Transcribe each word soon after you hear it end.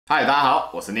嗨，大家好，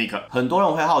我是 Nick。很多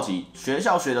人会好奇，学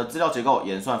校学的资料结构、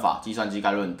演算法、计算机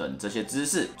概论等这些知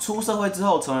识，出社会之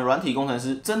后成为软体工程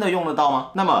师，真的用得到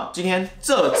吗？那么今天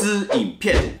这支影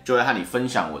片就会和你分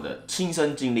享我的亲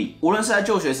身经历。无论是在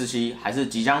就学时期，还是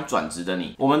即将转职的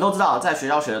你，我们都知道，在学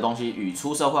校学的东西与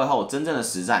出社会后真正的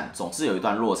实战，总是有一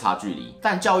段落差距离。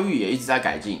但教育也一直在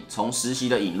改进，从实习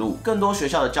的引入，更多学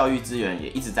校的教育资源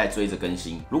也一直在追着更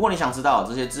新。如果你想知道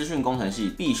这些资讯工程系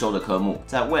必修的科目，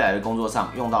在未来的工作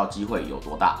上用到机会有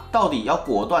多大？到底要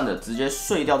果断的直接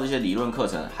睡掉这些理论课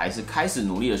程，还是开始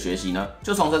努力的学习呢？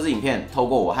就从这支影片透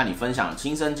过我和你分享的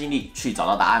亲身经历去找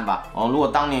到答案吧。如果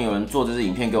当年有人做这支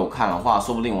影片给我看的话，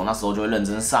说不定我那时候就会认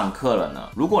真上课了呢。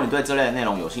如果你对这类的内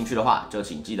容有兴趣的话，就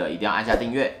请记得一定要按下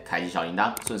订阅，开启小铃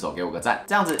铛，顺手给我个赞，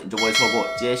这样子你就不会错过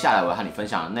接下来我要和你分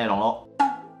享的内容咯。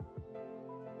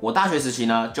我大学时期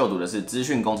呢，就读的是资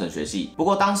讯工程学系。不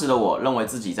过当时的我认为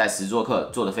自己在实作课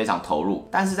做得非常投入，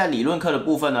但是在理论课的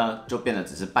部分呢，就变得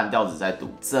只是半吊子在读，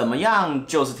怎么样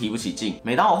就是提不起劲。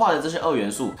每当我画的这些二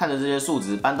元素，看着这些数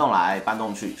值搬动来搬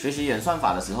动去，学习演算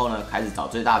法的时候呢，开始找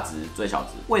最大值、最小值，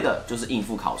为的就是应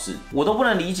付考试。我都不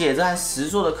能理解这和实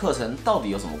作的课程到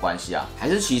底有什么关系啊？还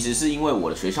是其实是因为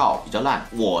我的学校比较烂，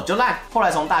我就烂。后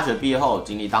来从大学毕业后，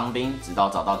经历当兵，直到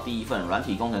找到第一份软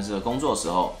体工程师的工作的时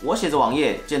候，我写着网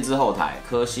页。建置后台、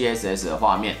磕 CSS 的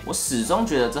画面，我始终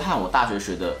觉得这和我大学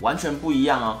学的完全不一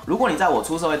样哦。如果你在我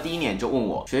出社会第一年就问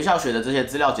我学校学的这些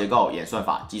资料结构、演算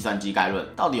法、计算机概论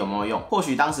到底有没有用，或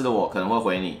许当时的我可能会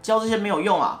回你，教这些没有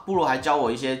用啊，不如还教我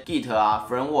一些 Git 啊、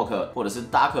Framework 或者是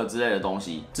Docker 之类的东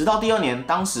西。直到第二年，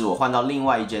当时我换到另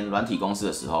外一间软体公司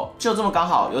的时候，就这么刚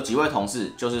好有几位同事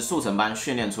就是速成班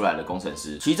训练出来的工程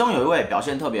师，其中有一位表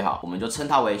现特别好，我们就称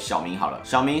他为小明好了。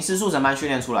小明是速成班训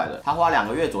练出来的，他花2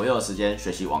个月左右的时间学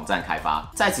习网站开发，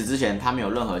在此之前他没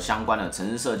有任何相关的程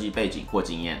式设计背景或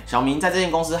经验。小明在这间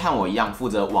公司和我一样负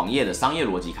责网页的商业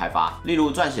逻辑开发，例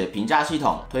如撰写评价系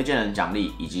统、推荐人奖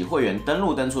励以及会员登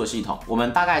录登出的系统。我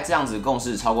们大概这样子共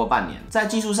事超过半年，在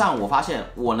技术上我发现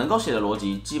我能够写的逻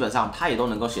辑基本上他也都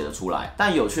能够写得出来，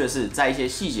但有趣的是在一些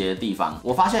细节的地方，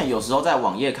我发现有时候在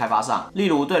网页开发上，例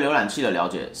如对浏览器的了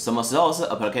解，什么时候是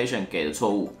application 给的错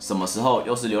误，什么时候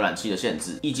又是浏览器的限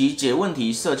制，以及解问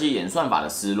题设计演算法的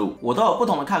思路，我都有不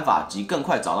同的看法及更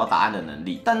快找到答案的能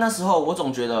力。但那时候我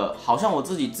总觉得好像我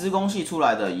自己资工系出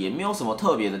来的也没有什么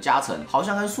特别的加成，好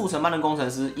像跟速成班的工程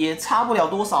师也差不了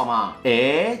多少嘛。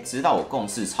直到我共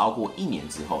事超过1年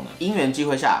之后呢，因缘际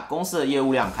会下，公司的业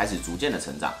务量开始逐渐的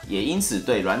成长，也因此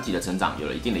对软体的成长有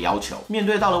了一定的要求。面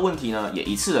对到的问题呢，也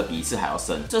一次的比一次还要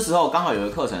深。这时候刚好有一个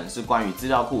课程是关于资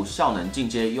料库效能进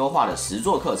阶优化的实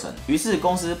作课程，于是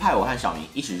公司派我和小明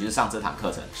一起去上这堂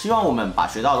课程，希望我们把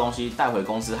学到的东西带回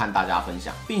公司和大家分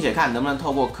享，并且看能不能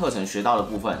透过课程学到的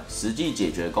部分，实际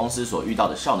解决公司所遇到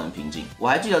的效能瓶颈。我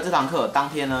还记得这堂课当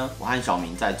天呢，我和小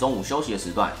明在中午休息的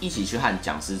时段一起去和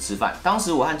讲师吃饭。当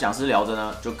时我和讲师聊着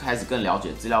呢，就开始更了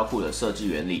解资料库的设计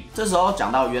原理。这时候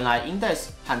讲到原来 index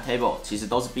和 table 其实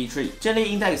都是 B tree， 建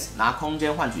立 index 拿空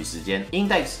间换取时间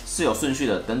 ，index 是有顺序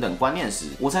的等等观念时，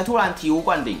我才突然醍醐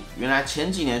灌顶，原来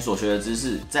前几年所学的知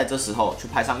识，在这时候去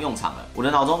派上用场了。我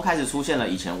的脑中开始出现了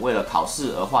以前为了考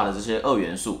试而画的这些二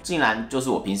元素，竟然就是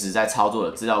我平时在操作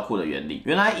的资料库的原理。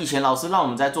原来以前老师让我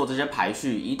们在做这些排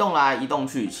序，移动来移动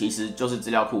去，其实就是资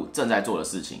料库正在做的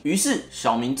事情。于是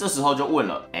小明这时候就问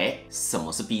了，什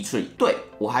么是 B tree？ 对，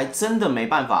我还真的没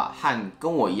办法和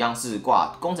跟我一样是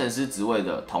挂工程师职位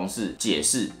的同事解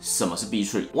释什么是 B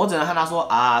tree， 我只能和他说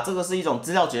这个是一种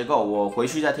资料结构，我回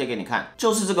去再贴给你看。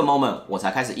就是这个 moment， 我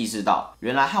才开始意识到，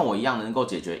原来和我一样能够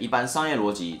解决一般商业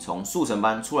逻辑，从速成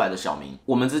班出来的小明，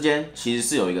我们之间其实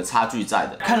是有一个差距在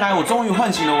的。看来我终于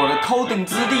唤醒了我的coding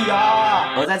之力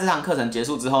啊！而在这堂课程结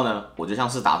束之后呢，我就像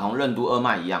是打通任督二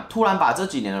脉一样，突然把这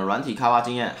几年的软体开发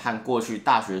经验和过去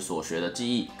大学所学的记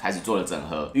忆开始做了整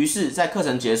合。于是，在课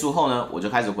程结束后呢，我就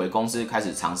开始回公司，开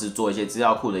始尝试做一些资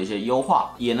料库的一些优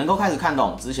化，也能够开始看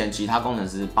懂之前其他工程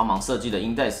师帮忙设计的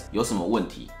index 有什么问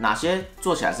题，哪些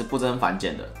做起来是不增反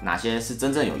减的，哪些是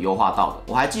真正有优化到的。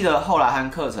我还记得后来和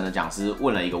课程的讲师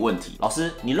问了一个问题：老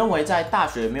师，你认为在大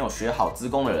学没有学好资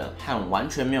工的人和完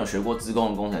全没有学过资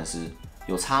工的工程师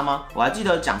有差吗？我还记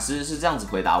得讲师是这样子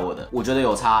回答我的，我觉得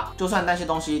有差，就算那些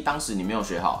东西当时你没有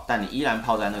学好，但你依然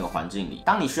泡在那个环境里，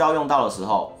当你需要用到的时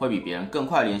候，会比别人更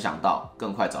快联想到，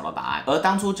更快找到答案。而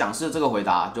当初讲师的这个回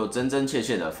答就真真切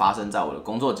切的发生在我的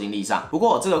工作经历上。不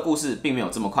过这个故事并没有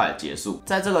这么快的结束，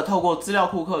在这个透过资料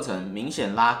库课程明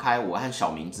显拉开我和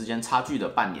小明之间差距的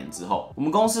半年之后，我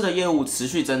们公司的业务持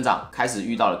续增长，开始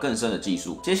遇到了更深的技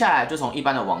术，接下来就从一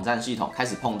般的网站系统开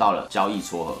始碰到了交易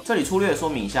撮合。这里粗略说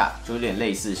明一下，就有点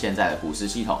类似现在的股市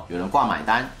系统，有人挂买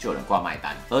单就有人挂卖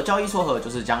单，而交易撮合就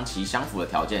是将其相符的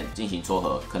条件进行撮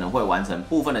合，可能会完成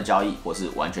部分的交易或是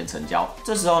完全成交。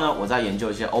这时候呢，我在研究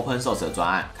一些 open source 的专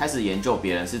案，开始研究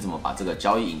别人是怎么把这个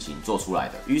交易引擎做出来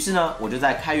的。于是呢，我就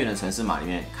在开源的程式码里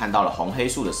面看到了红黑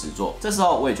数的实作。这时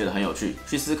候我也觉得很有趣，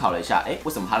去思考了一下，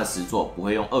为什么它的实作不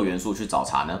会用二元素去找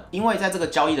茬呢？因为在这个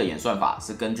交易的演算法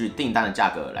是根据订单的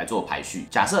价格来做排序。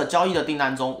假设交易的订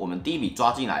单中，我们第一笔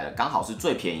抓进来的刚好是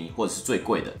最便宜或者是最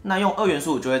贵的，那用二元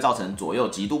素就会造成左右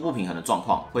极度不平衡的状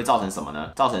况，会造成什么呢？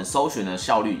造成搜寻的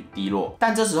效率低落。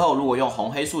但这时候如果用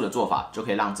红黑数的做法，就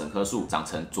可以让整棵树长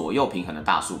成左右平衡的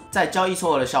大树，在交易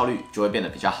撮合的效率就会变得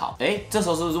比较好。这时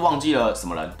候是不是忘记了什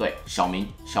么人？对，小明。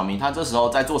小明他这时候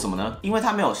在做什么呢？因为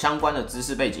他没有相关的知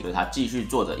识背景，所以他继续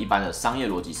做着一般的商业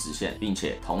逻辑实现，并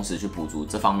且同时去补足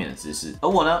这方面的知识。而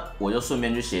我呢，我就顺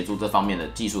便去协助这方面的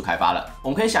技术开发了。我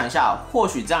们可以想一下，或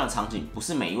许这样的场景不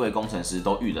是每一位工程师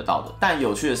都遇得到的，但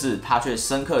有趣的是，它却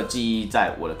深刻记忆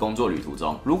在我的工作旅途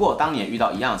中。如果当你也遇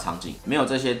到一样的场景，没有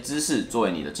这些知识作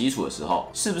为你的基础的时候，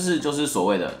是不是就是所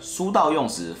谓的书到用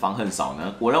时方恨少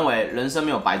呢？我认为人生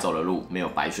没有白走的路，没有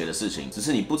白学的事情，只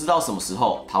是你不知道什么时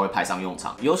候它会派上用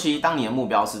场。尤其当你的目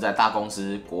标是在大公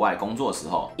司、国外工作的时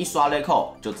候，一刷 Level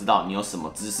就知道你有什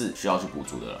么知识需要去补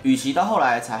足的了。与其到后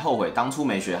来才后悔当初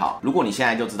没学好，如果你现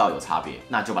在就知道有差别，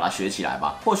那就把它学起来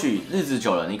吧。或许日子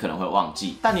久了你可能会忘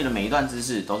记，但你的每一段知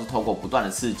识都是透过不断的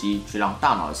刺激，去让大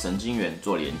脑的神经元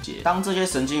做连接。当这些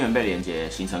神经元被连接，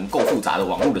形成够复杂的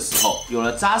网络的时候，有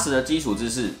了扎实的基础知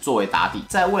识作为打底，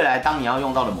在未来当你要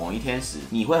用到的某一天时，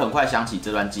你会很快想起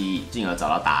这段记忆，进而找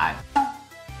到答案。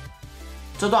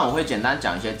这段我会简单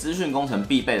讲一些资讯工程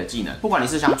必备的技能，不管你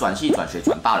是想转系、转学、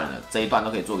转大人的，这一段都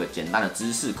可以做个简单的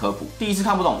知识科普。第一次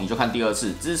看不懂你就看第二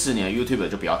次，支持你的 YouTube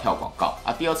就不要跳广告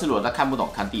啊。第二次如果再看不懂，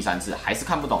看第三次还是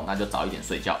看不懂，那就早一点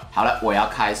睡觉。好了，我要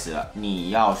开始了。你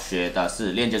要学的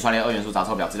是链接串列、二元素杂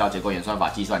凑表、资料结构、演算法、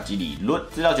计算机理论。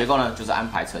资料结构呢，就是安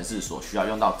排程式所需要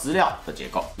用到资料的结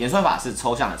构；演算法是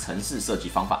抽象的程式设计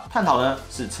方法，探讨呢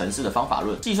是程式的方法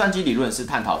论；计算机理论是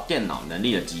探讨电脑能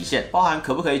力的极限，包含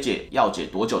可不可以解、要解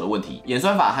多久的问题。演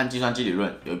算法和计算机理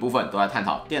论有一部分都在探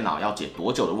讨电脑要解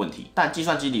多久的问题，但计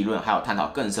算机理论还有探讨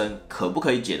更深可不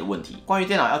可以解的问题。关于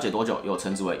电脑要解多久，又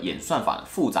称之为演算法的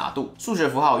复杂度。数学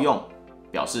符号用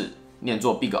表示念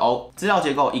作 Big O。资料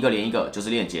结构一个连一个就是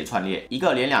链接串列，一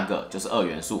个连两个就是二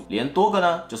元素，连多个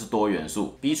呢就是多元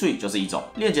素。B tree 就是一种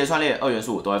链接串列，二元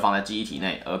素都会放在记忆体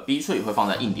内，而 B tree 会放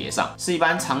在硬碟上，是一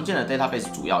般常见的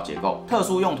database 主要结构。特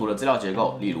殊用途的资料结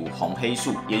构，例如红黑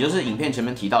数，也就是影片前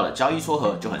面提到的交易撮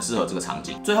合，就很适合这个场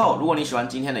景。最后，如果你喜欢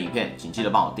今天的影片，请记得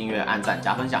帮我订阅、按赞、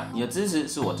加分享，你的支持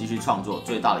是我继续创作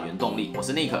最大的原动力。我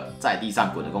是 Nick， 在地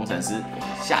上滚的工程师，我们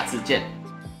下次见。